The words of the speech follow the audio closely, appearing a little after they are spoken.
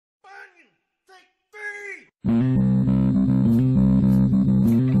Welcome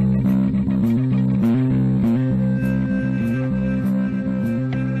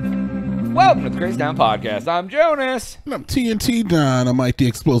to the Crazy Town Podcast. I'm Jonas. And I'm TNT Don. I'm Mike the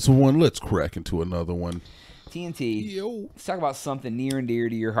Explosive One. Let's crack into another one. TNT, Yo. let's talk about something near and dear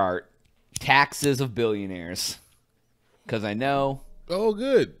to your heart. Taxes of billionaires. Because I know... Oh,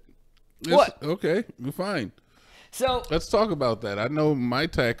 good. What? Okay, fine. So... Let's talk about that. I know my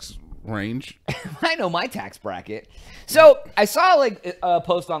tax range. I know my tax bracket. So I saw like a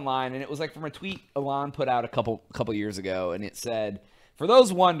post online, and it was like from a tweet Elon put out a couple years ago, and it said, "For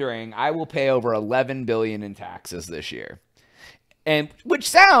those wondering, I will pay over $11 billion in taxes this year," and which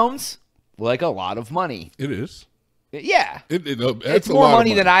sounds like a lot of money. It is. Yeah, that's it's a more lot of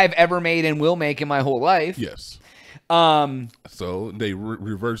money than I've ever made and will make in my whole life. Yes. So they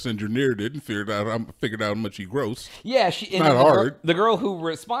reverse engineered it and figured out how much he gross. Yeah, not hard. The girl who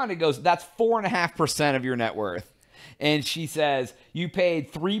responded goes, "That's 4.5% of your net worth." And she says, "You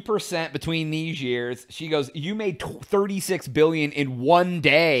paid 3% between these years." She goes, "You made $36 billion in one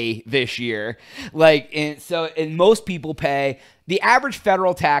day this year." And most people pay, the average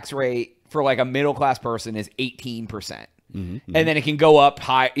federal tax rate for like a middle class person is 18%. And then it can go up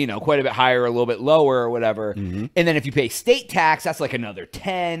high, quite a bit higher, a little bit lower or whatever. And then if you pay state tax, that's like another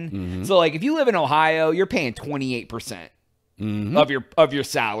 10. So like if you live in Ohio, you're paying 28% of your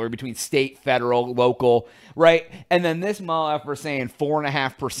salary between state, federal, local, right? And then this motherfucker saying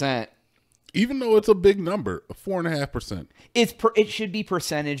 4.5%. Even though it's a big number, 4.5%. It should be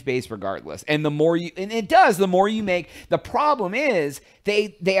percentage based regardless. And the more the more you make. The problem is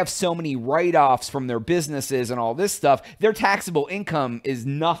they have so many write-offs from their businesses and all this stuff. Their taxable income is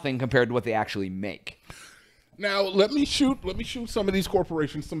nothing compared to what they actually make. Now, let me shoot some of these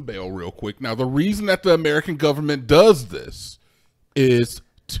corporations some bail real quick. Now, the reason that the American government does this is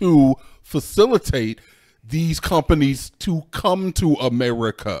to facilitate these companies to come to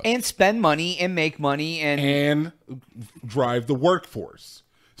America and spend money and make money and drive the workforce.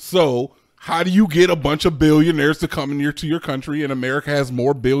 So how do you get a bunch of billionaires to come into your country? And America has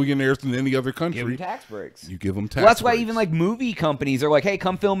more billionaires than any other country. Give them tax breaks. You give them tax breaks. That's breaks. why even like movie companies are like, "Hey,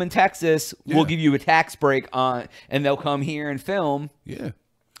 come film in Texas. Yeah. We'll give you a tax break and they'll come here and film." Yeah.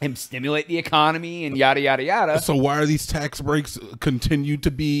 And stimulate the economy and yada, yada, yada. So why are these tax breaks continue to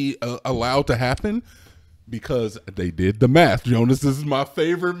be allowed to happen? Because they did the math. Jonas, this is my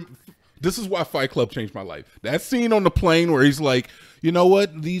favorite. This is why Fight Club changed my life. That scene on the plane where he's like, you know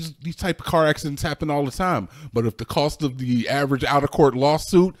what? These type of car accidents happen all the time. But if the cost of the average out-of-court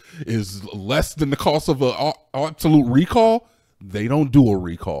lawsuit is less than the cost of an absolute recall, they don't do a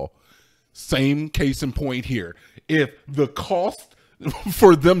recall. Same case in point here. If the cost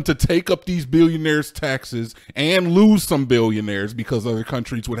for them to take up these billionaires' taxes and lose some billionaires because other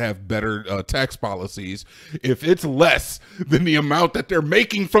countries would have better tax policies, if it's less than the amount that they're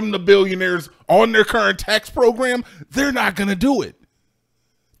making from the billionaires on their current tax program, they're not going to do it.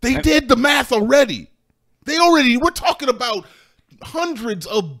 They did the math already. We're talking about hundreds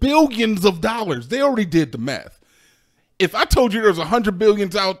of billions of dollars. They already did the math. If I told you there's 100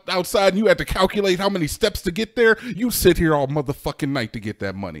 billions outside and you had to calculate how many steps to get there, you sit here all motherfucking night to get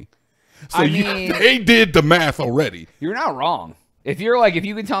that money. So they did the math already. You're not wrong. If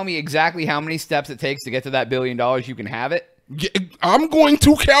you can tell me exactly how many steps it takes to get to that $1 billion, you can have it. I'm going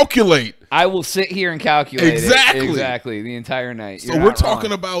to calculate. I will sit here and calculate exactly the entire night. So we're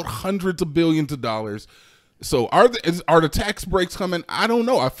talking about hundreds of billions of dollars. So are the tax breaks coming? I don't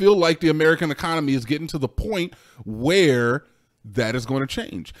know. I feel like the American economy is getting to the point where that is going to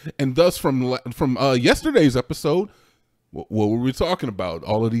change. And thus, from yesterday's episode, what were we talking about?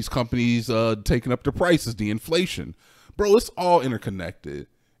 All of these companies taking up their prices, the inflation, bro. It's all interconnected.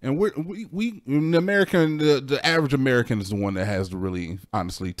 And the average American is the one that has to really,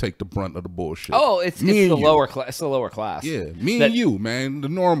 honestly, take the brunt of the bullshit. Oh, it's the lower class. It's the lower class. Yeah, and you, man, the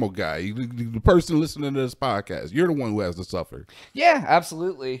normal guy, the person listening to this podcast. You're the one who has to suffer. Yeah,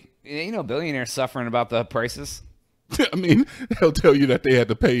 absolutely. Billionaires suffering about the prices. I mean, they'll tell you that they had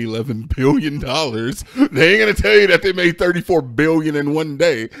to pay $11 billion. They ain't gonna tell you that they made $34 billion in one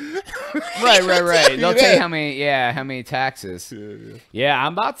day. Right. They'll tell you how many taxes. Yeah,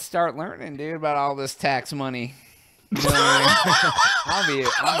 I'm about to start learning, dude, about all this tax money. You know what I mean? I'm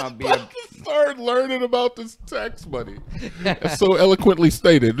gonna be a Start learning about this tax money. That's so eloquently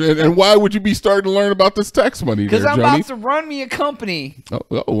stated. And why would you be starting to learn about this tax money? Because I'm Johnny? about to run me a company. Oh,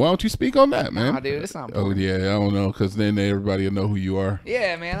 why don't you speak on that, man? Nah, dude, it's not Oh important. yeah, I don't know, because then everybody will know who you are.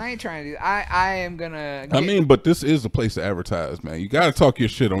 Yeah, man, I ain't trying to do that. I am gonna I mean, but this is a place to advertise, man. You got to talk your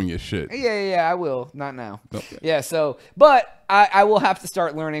shit on your shit. Yeah, I will. Not now. Okay. Yeah, so, but I will have to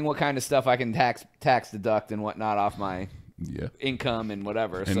start learning what kind of stuff I can tax deduct and whatnot off my income and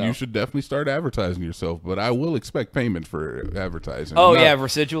whatever. And you should definitely start advertising yourself, but I will expect payment for advertising. Oh, yeah,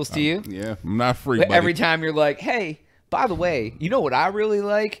 residuals to you? Yeah, I'm not free, But buddy. every time you're like, hey, by the way, you know what I really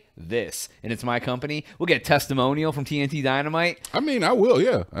like? This. And it's my company. We'll get a testimonial from TNT Dynamite. I mean, I will,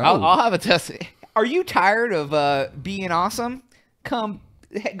 yeah. I'll have a test. Are you tired of being awesome? Come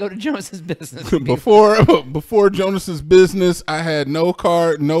go to Jonas's business. Before Jonas's business, I had no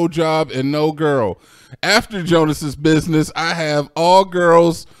car, no job, and no girl. After Jonas's business, I have all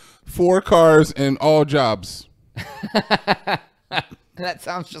girls, 4 cars, and all jobs. That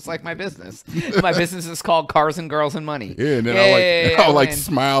sounds just like my business. My business is called Cars and Girls and Money. Yeah, and then I'll like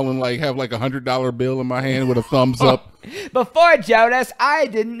smile and like have like $100 bill in my hand with a thumbs up. Before Jonas, I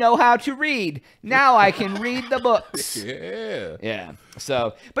didn't know how to read. Now I can read the books. Yeah.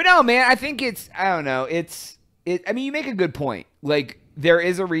 So, but no, man, I think I don't know. I mean, you make a good point. Like, there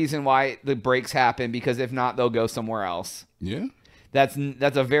is a reason why the breaks happen, because if not, they'll go somewhere else. Yeah. That's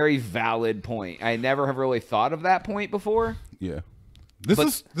a very valid point. I never have really thought of that point before. Yeah.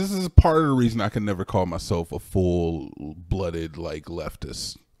 This is part of the reason I can never call myself a full-blooded like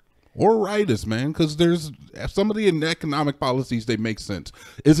leftist or rightist, man, because there's some of the economic policies, they make sense.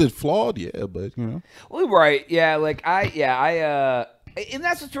 Is it flawed? Yeah, but you know. Well, right. Yeah, like and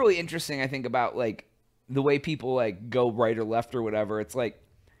that's what's really interesting, I think, about like the way people like go right or left or whatever. It's like,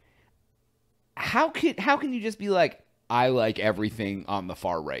 how can you just be like, I like everything on the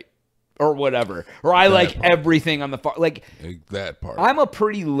far right or whatever, or I like everything on the far, like that part. I'm a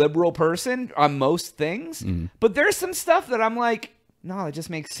pretty liberal person on most things, but there's some stuff that I'm like, no, it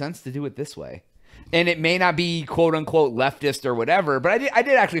just makes sense to do it this way. And it may not be quote unquote leftist or whatever, but I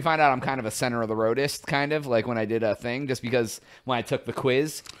did actually find out I'm kind of a center of the roadist, kind of like when I did a thing, just because when I took the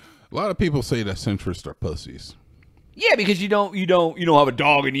quiz. A lot of people say that centrists are pussies. Yeah, because you don't have a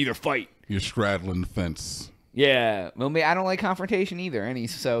dog in either fight. You're straddling the fence. Yeah, well, I don't like confrontation either.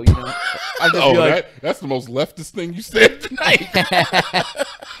 So you know, I just like, that's the most leftist thing you said tonight.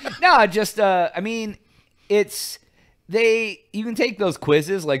 No, just I mean, you can take those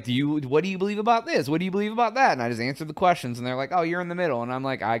quizzes like, what do you believe about this? What do you believe about that? And I just answer the questions, and they're like, oh, you're in the middle, and I'm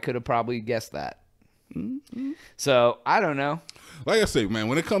like, I could have probably guessed that. So I don't know. Like I say, man,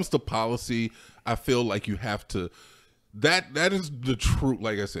 when it comes to policy, I feel like you have to. That is the true,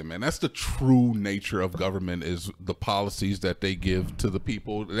 like I said, man, that's the true nature of government, is the policies that they give to the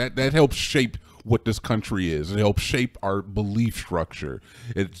people. That helps shape what this country is. It helps shape our belief structure.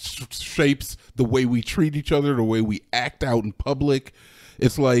 It shapes the way we treat each other, the way we act out in public.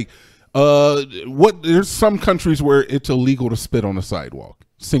 It's like, there's some countries where it's illegal to spit on the sidewalk.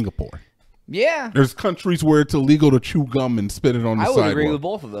 Singapore. Yeah. There's countries where it's illegal to chew gum and spit it on the sidewalk. I would agree with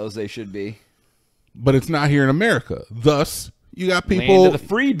both of those. They should be. But it's not here in America. Thus, you got people. Land of the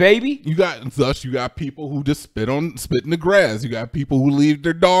free, baby. You got people who just spit in the grass. You got people who leave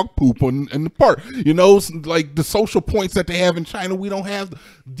their dog poop in the park. You know, like the social points that they have in China, we don't have.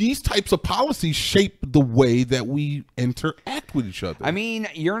 These types of policies shape the way that we interact with each other. I mean,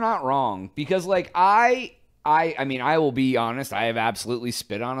 you're not wrong, because like I mean, I will be honest. I have absolutely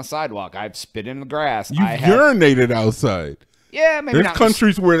spit on a sidewalk. I've spit in the grass. You've urinated outside. Yeah, maybe there's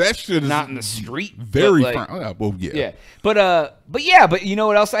countries where that shit is not in the street. Very like, well, yeah. But you know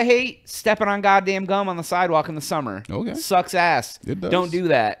what else I hate? Stepping on goddamn gum on the sidewalk in the summer. Okay, sucks ass. It does. Don't do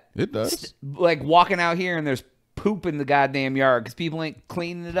that. It does. Like walking out here and there's poop in the goddamn yard because people ain't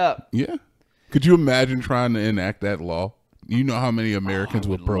cleaning it up. Yeah. Could you imagine trying to enact that law? You know how many Americans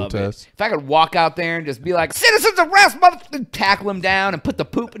would protest? If I could walk out there and just be like, citizens arrest, motherfucker, tackle him down and put the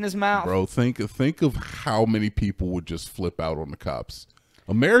poop in his mouth. Bro, think of how many people would just flip out on the cops.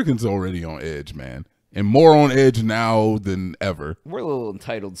 Americans already on edge, man. And more on edge now than ever. We're a little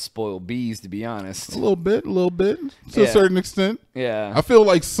entitled spoiled bees, to be honest. A little bit. To a certain extent. Yeah. I feel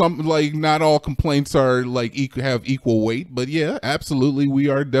like not all complaints are like have equal weight, but yeah, absolutely. We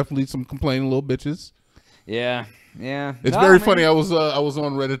are definitely some complaining little bitches. Yeah. Yeah, it's very funny. I was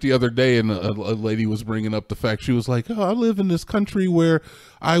on Reddit the other day, and a lady was bringing up the fact, she was like, "Oh, I live in this country where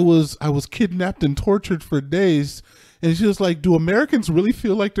I was kidnapped and tortured for days, And she was like, do Americans really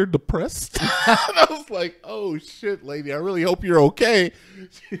feel like they're depressed? And I was like, oh shit, lady, I really hope you're okay.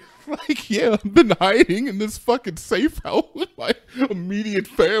 She's like, yeah, I've been hiding in this fucking safe house with my immediate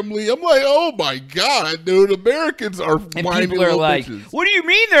family. I'm like, oh my God, dude, Americans are and whiny people are little like, bitches. what do you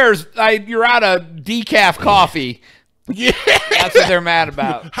mean you're out of decaf coffee? Yeah. That's what they're mad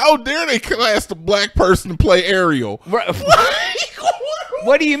about. How dare they ask a black person to play Ariel?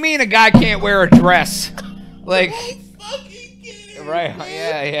 What do you mean a guy can't wear a dress? Like, right?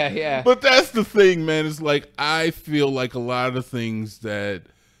 Yeah. But that's the thing, man. It's like I feel like a lot of the things that,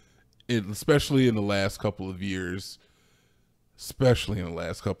 especially in the last couple of years,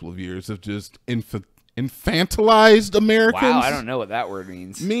 have just infantilized Americans. Wow, I don't know what that word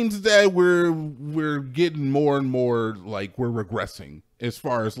means. Means that we're getting more and more like we're regressing as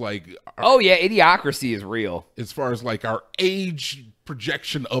far as like idiocracy is real. As far as like our age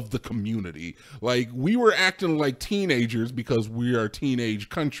projection of the community. Like we were acting like teenagers because we are a teenage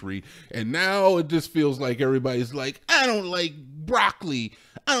country, and now it just feels like everybody's like, I don't like broccoli,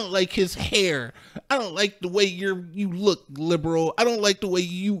 I don't like his hair, I don't like the way you look, liberal, I don't like the way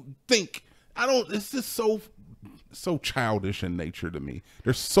you think. It's just so childish in nature to me.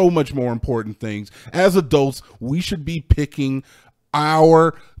 There's so much more important things. As adults, we should be picking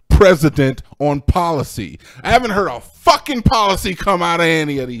our president on policy. I haven't heard a fucking policy come out of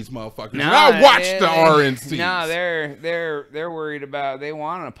any of these motherfuckers. I watched the RNC. No, they're worried about, they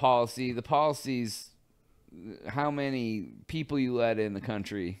want a policy. The policy's how many people you let in the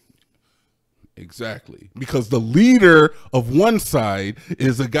country. Exactly. Because the leader of one side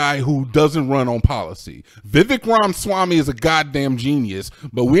is a guy who doesn't run on policy. Vivek Ramaswamy is a goddamn genius,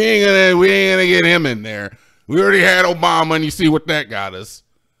 but we ain't gonna get him in there. We already had Obama, and you see what that got us.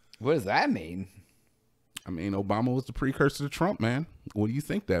 What does that mean? I mean, Obama was the precursor to Trump, man. What do you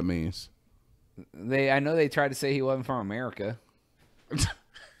think that means? I know they tried to say he wasn't from America.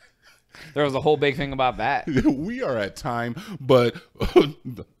 There was a whole big thing about that. We are at time, but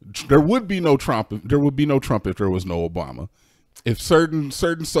there would be no Trump. There would be no Trump if there was no Obama. If certain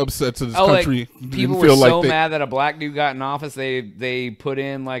subsets of this country people were so mad that a black dude got in office, they put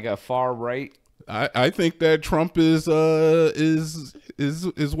in like a far right. I think that Trump is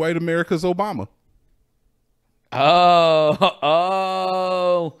white America's Obama. Oh.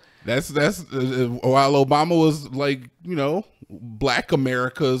 That's while Obama was like, you know, black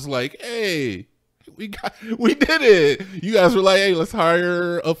America's like, hey, we did it. You guys were like, hey, let's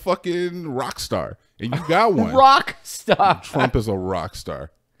hire a fucking rock star, and you got one. Rock star. Trump is a rock star,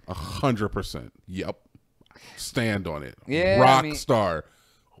 100%. Yep, stand on it. Yeah, rock star,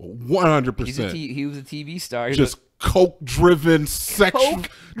 100%. He was a TV star. Just coke-driven, sexual,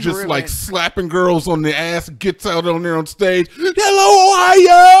 just like slapping girls on the ass. Gets out on there on stage. Hello,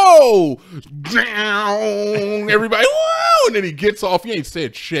 Ohio. Down, everybody. Woo! And then he gets off. He ain't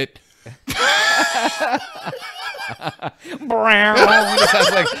said shit. We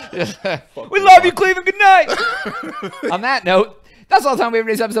love you, Cleveland. Good night. On that note, that's all the time we have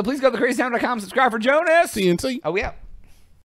for today's episode. Please go to thecrazytown.com, subscribe for Jonas. TNT. Oh, yeah.